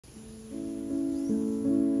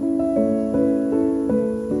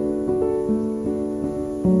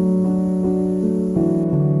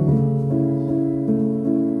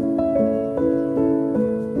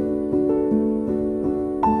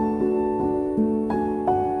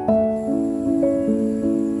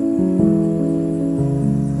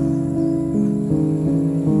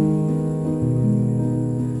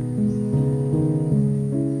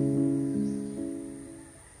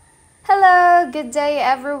good day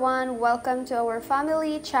everyone. Welcome to our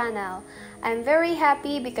family channel. I'm very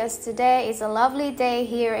happy because today is a lovely day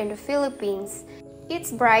here in the Philippines.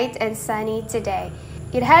 It's bright and sunny today.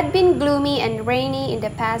 It had been gloomy and rainy in the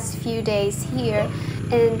past few days here,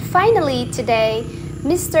 and finally today,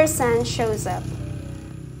 Mr. Sun shows up.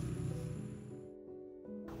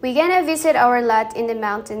 We're gonna visit our lot in the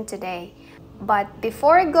mountain today. But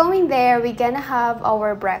before going there, we're gonna have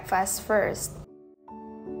our breakfast first.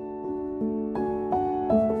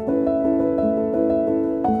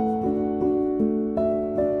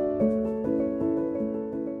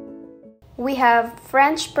 We have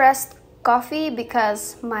French pressed coffee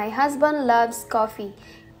because my husband loves coffee.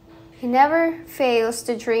 He never fails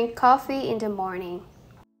to drink coffee in the morning.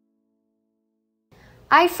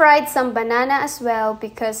 I fried some banana as well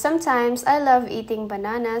because sometimes I love eating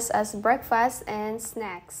bananas as breakfast and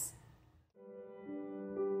snacks.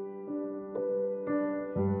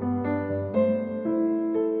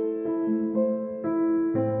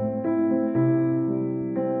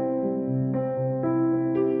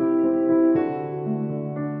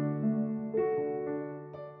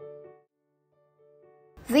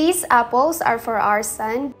 These apples are for our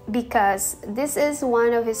son because this is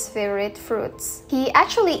one of his favorite fruits. He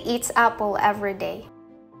actually eats apple every day.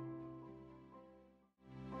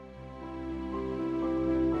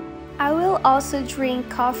 I will also drink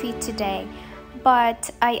coffee today, but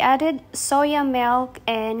I added soya milk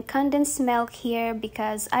and condensed milk here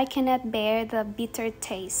because I cannot bear the bitter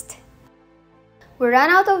taste. We ran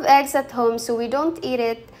out of eggs at home, so we don't eat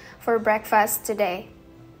it for breakfast today.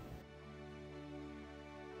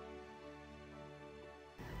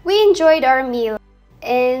 We enjoyed our meal,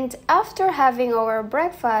 and after having our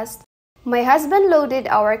breakfast, my husband loaded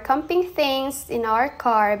our camping things in our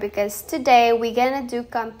car because today we're gonna do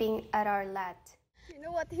camping at our lot. You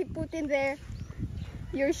know what he put in there?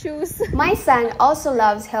 Your shoes. My son also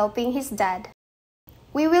loves helping his dad.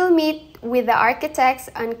 We will meet with the architects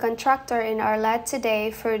and contractor in our lot today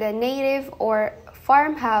for the native or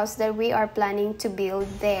farmhouse that we are planning to build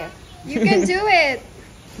there. You can do it!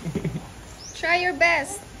 Try your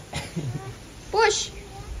best. Push!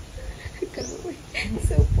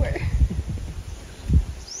 So poor.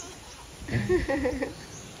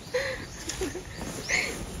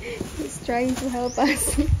 He's trying to help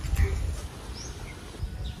us.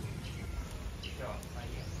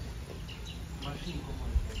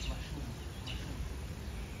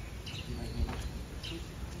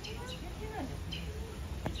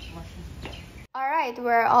 Alright,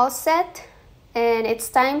 we're all set and it's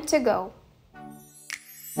time to go.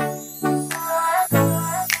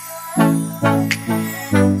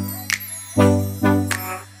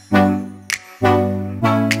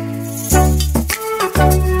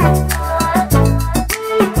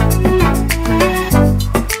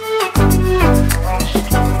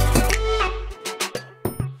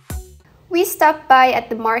 We stopped by at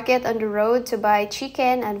the market on the road to buy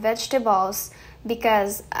chicken and vegetables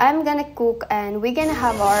because I'm gonna cook and we're gonna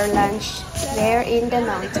have our lunch there in the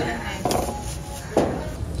mountain.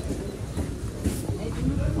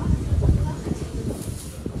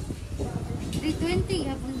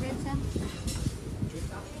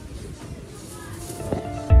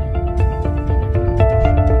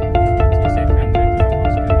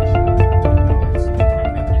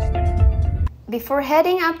 Before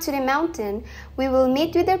heading up to the mountain, we will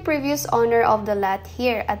meet with the previous owner of the lot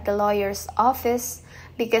here at the lawyer's office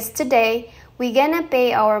because today we're gonna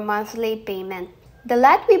pay our monthly payment. The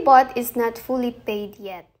lot we bought is not fully paid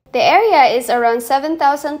yet. The area is around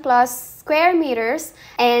 7,000 plus square meters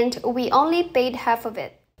and we only paid half of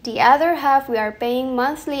it. The other half we are paying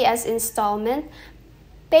monthly as installment,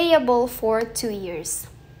 payable for 2 years.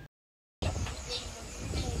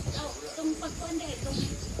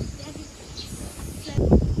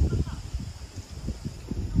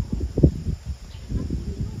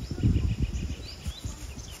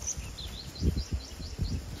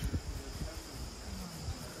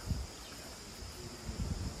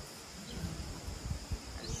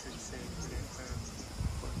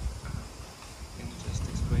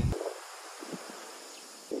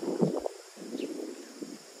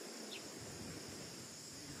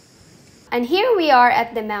 And here we are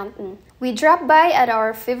at the mountain. We dropped by at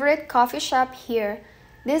our favorite coffee shop here.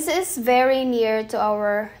 This is very near to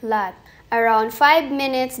our lot, around 5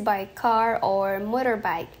 minutes by car or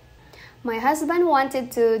motorbike. My husband wanted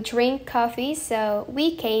to drink coffee, so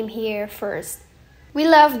we came here first. We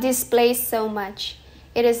love this place so much.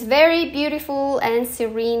 It is very beautiful and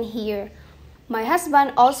serene here. My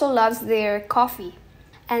husband also loves their coffee.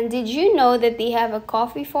 And did you know that they have a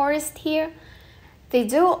coffee forest here? They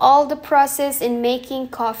do all the process in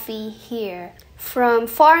making coffee here, From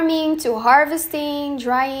farming to harvesting,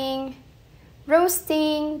 drying,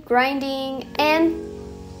 roasting, grinding, and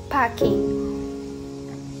packing.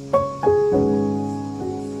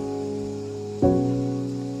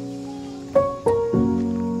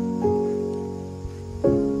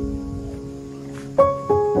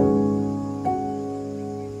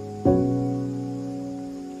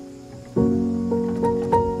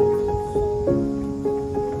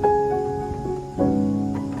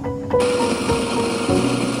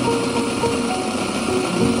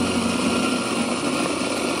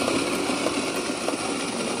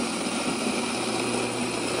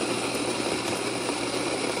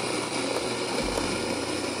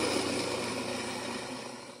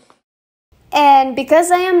 And because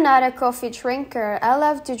I am not a coffee drinker, I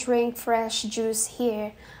love to drink fresh juice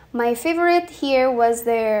here. My favorite here was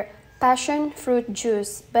their passion fruit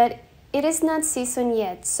juice, but it is not seasoned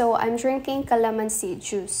yet, so I'm drinking calamansi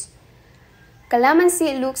juice.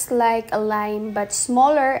 Calamansi looks like a lime but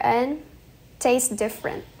smaller and tastes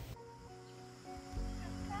different.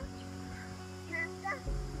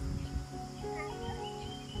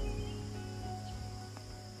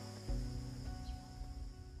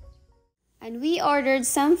 And we ordered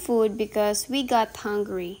some food because we got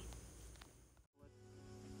hungry.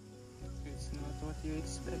 It's not what you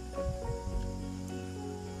expected.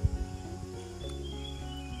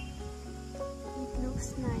 It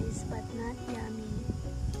looks nice but not yummy.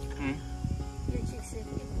 Your chick said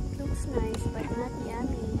it looks nice but not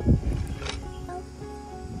yummy. I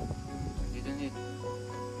didn't eat.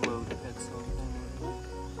 Well, that's all.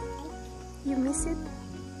 You miss it?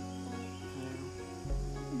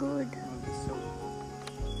 Good. So,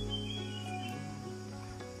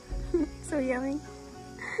 So yummy.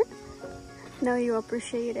 Now you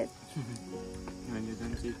appreciate it. when you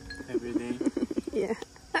don't eat every day. Yeah.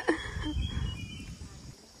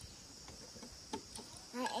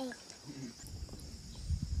 I ate.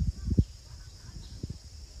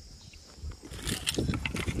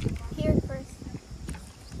 Here first.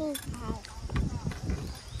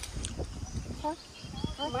 Huh?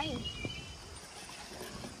 Mine.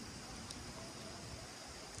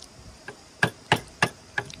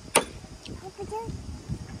 Over there.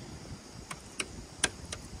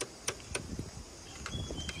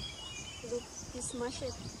 Look, you smash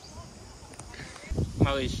it.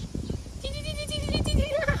 Malish.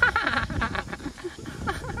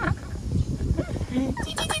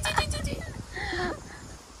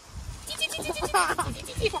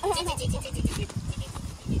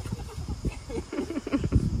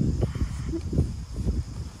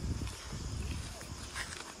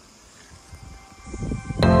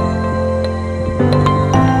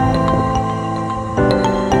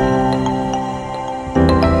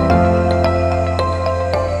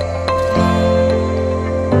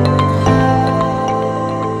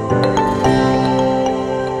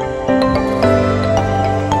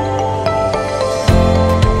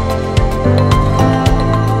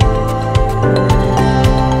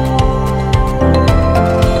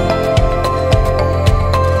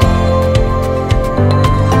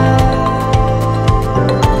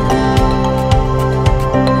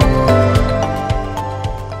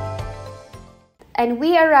 And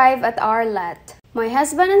we arrive at our lot. My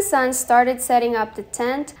husband and son started setting up the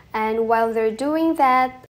tent, and while they're doing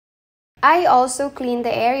that, I also cleaned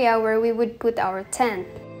the area where we would put our tent.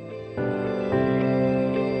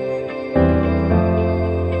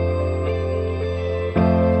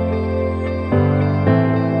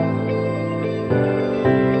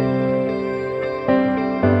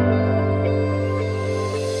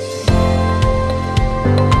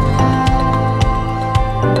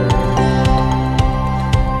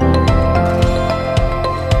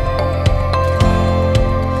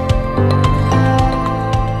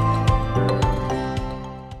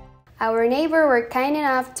 Our neighbor were kind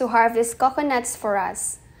enough to harvest coconuts for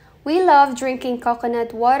us. We love drinking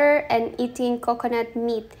coconut water and eating coconut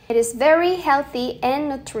meat. It is very healthy and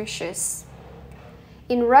nutritious.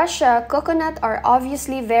 In Russia, coconuts are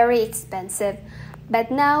obviously very expensive,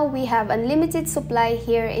 but now we have unlimited supply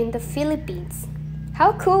here in the Philippines.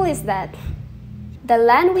 How cool is that? The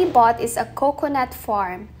land we bought is a coconut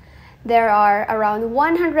farm. There are around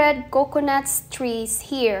 100 coconut trees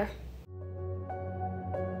here.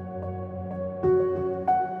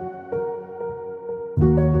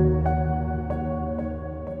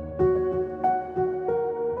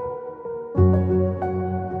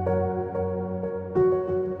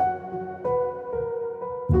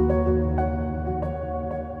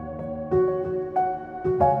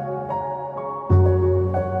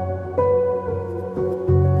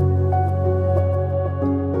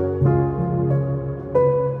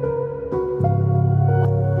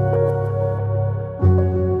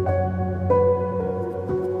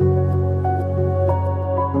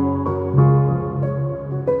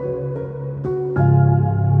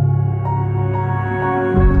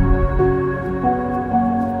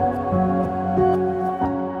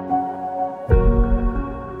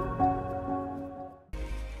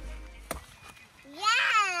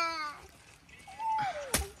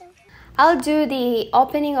 I'll do the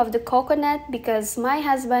opening of the coconut because my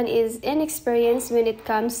husband is inexperienced when it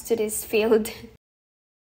comes to this field.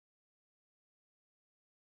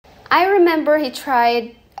 I remember he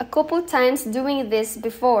tried a couple times doing this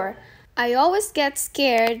before. I always get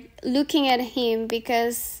scared looking at him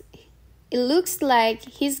because it looks like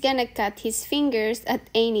he's gonna cut his fingers at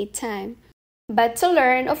any time. But to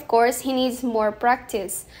learn, of course, he needs more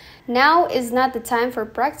practice. Now is not the time for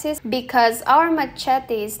practice because our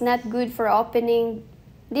machete is not good for opening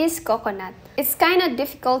this coconut. It's kind of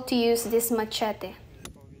difficult to use this machete.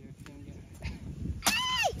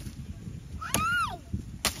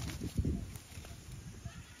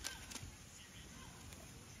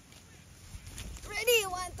 Ready?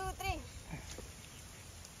 1, 2, 3.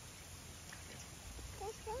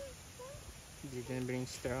 Didn't bring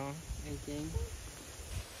straw, I think.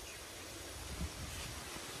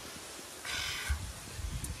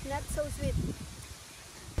 Not so sweet.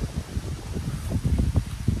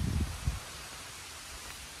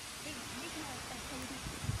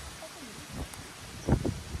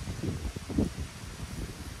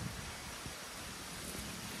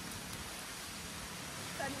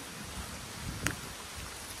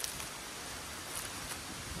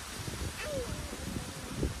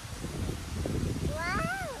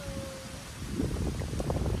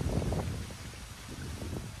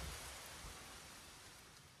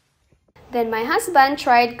 Then my husband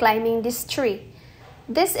tried climbing this tree.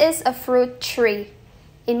 This is a fruit tree.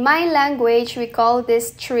 In my language, we call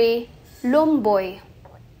this tree lumboy.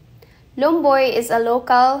 Lumboy is a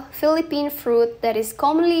local Philippine fruit that is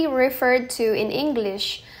commonly referred to in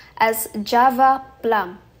English as Java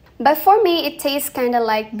plum. But for me, it tastes kind of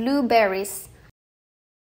like blueberries.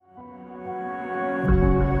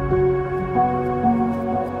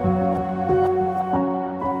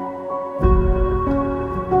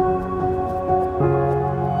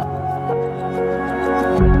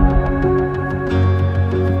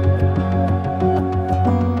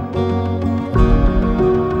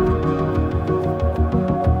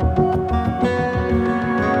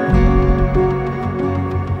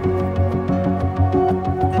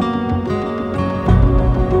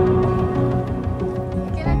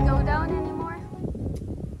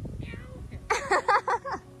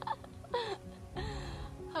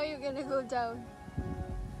 How you gonna go down?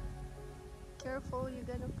 Careful, you're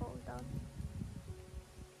gonna fall down.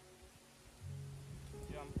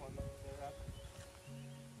 Jump on the rock.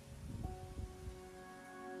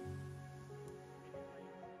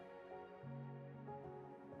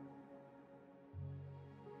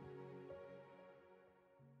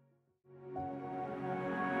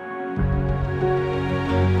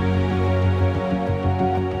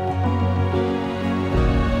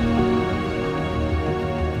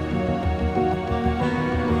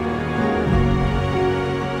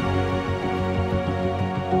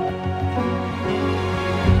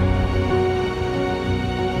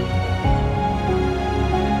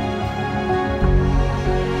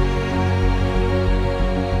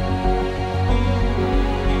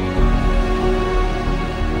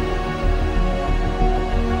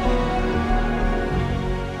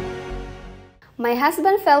 My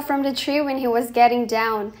husband fell from the tree when he was getting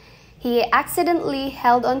down. He accidentally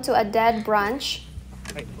held onto a dead branch,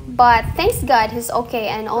 but thanks God he's okay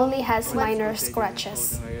and only has minor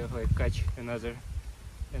scratches. I catch another,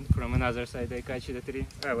 and from another side I catch the tree.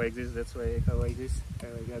 Like this, that's why I like this. I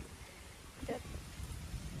like that.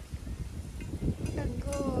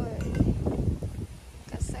 Agoy.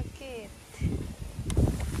 Kasakit.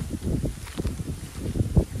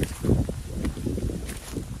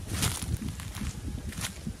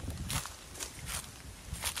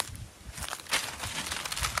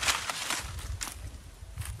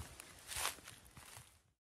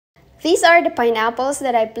 These are the pineapples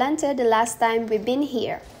that I planted the last time we've been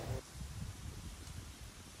here.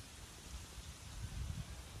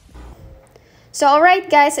 So alright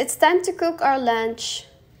guys, it's time to cook our lunch.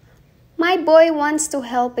 My boy wants to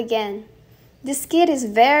help again. This kid is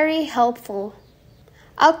very helpful.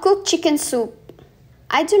 I'll cook chicken soup.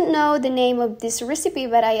 I don't know the name of this recipe,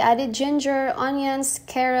 but I added ginger, onions,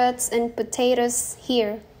 carrots, and potatoes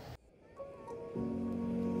here.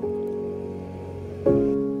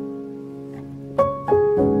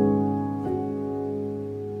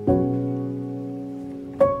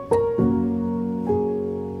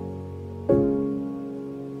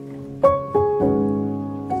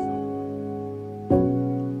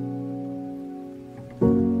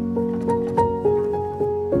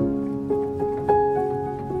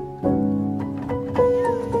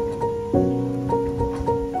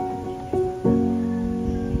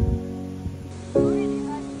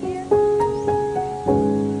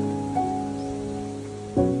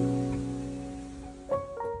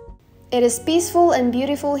 It is peaceful and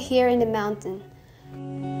beautiful here in the mountain.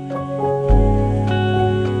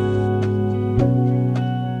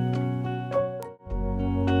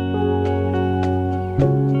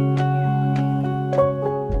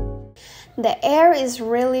 The air is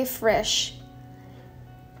really fresh.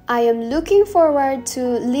 I am looking forward to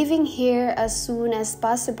living here as soon as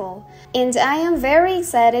possible, and I am very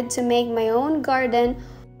excited to make my own garden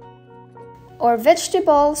or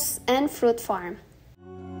vegetables and fruit farm.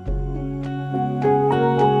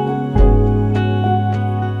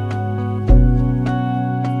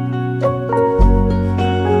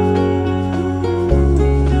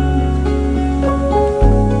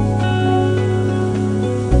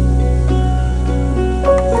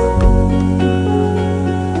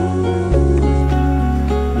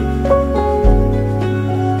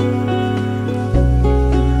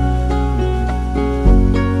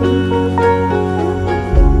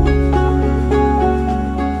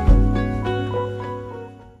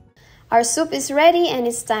 Our soup is ready and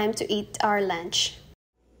it's time to eat our lunch.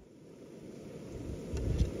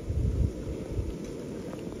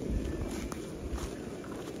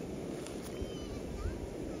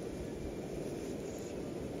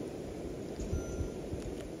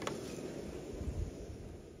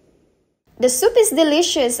 The soup is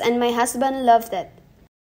delicious and my husband loved it.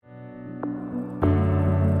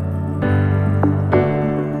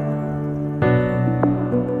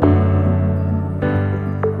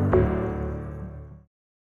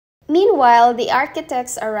 Meanwhile, the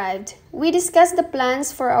architects arrived. We discussed the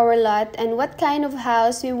plans for our lot and what kind of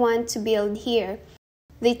house we want to build here.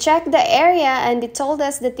 They checked the area and they told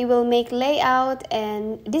us that they will make layout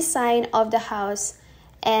and design of the house,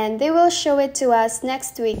 and they will show it to us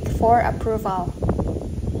next week for approval.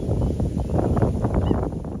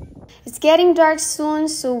 It's getting dark soon,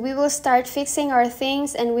 so we will start fixing our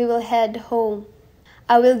things and we will head home.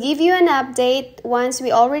 I will give you an update once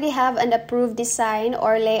we already have an approved design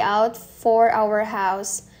or layout for our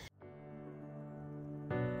house.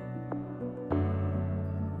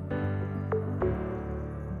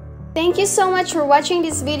 Thank you so much for watching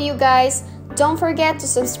this video, guys. Don't forget to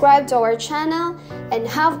subscribe to our channel and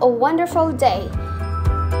have a wonderful day.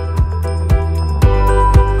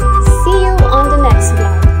 See you on the next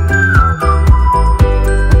vlog.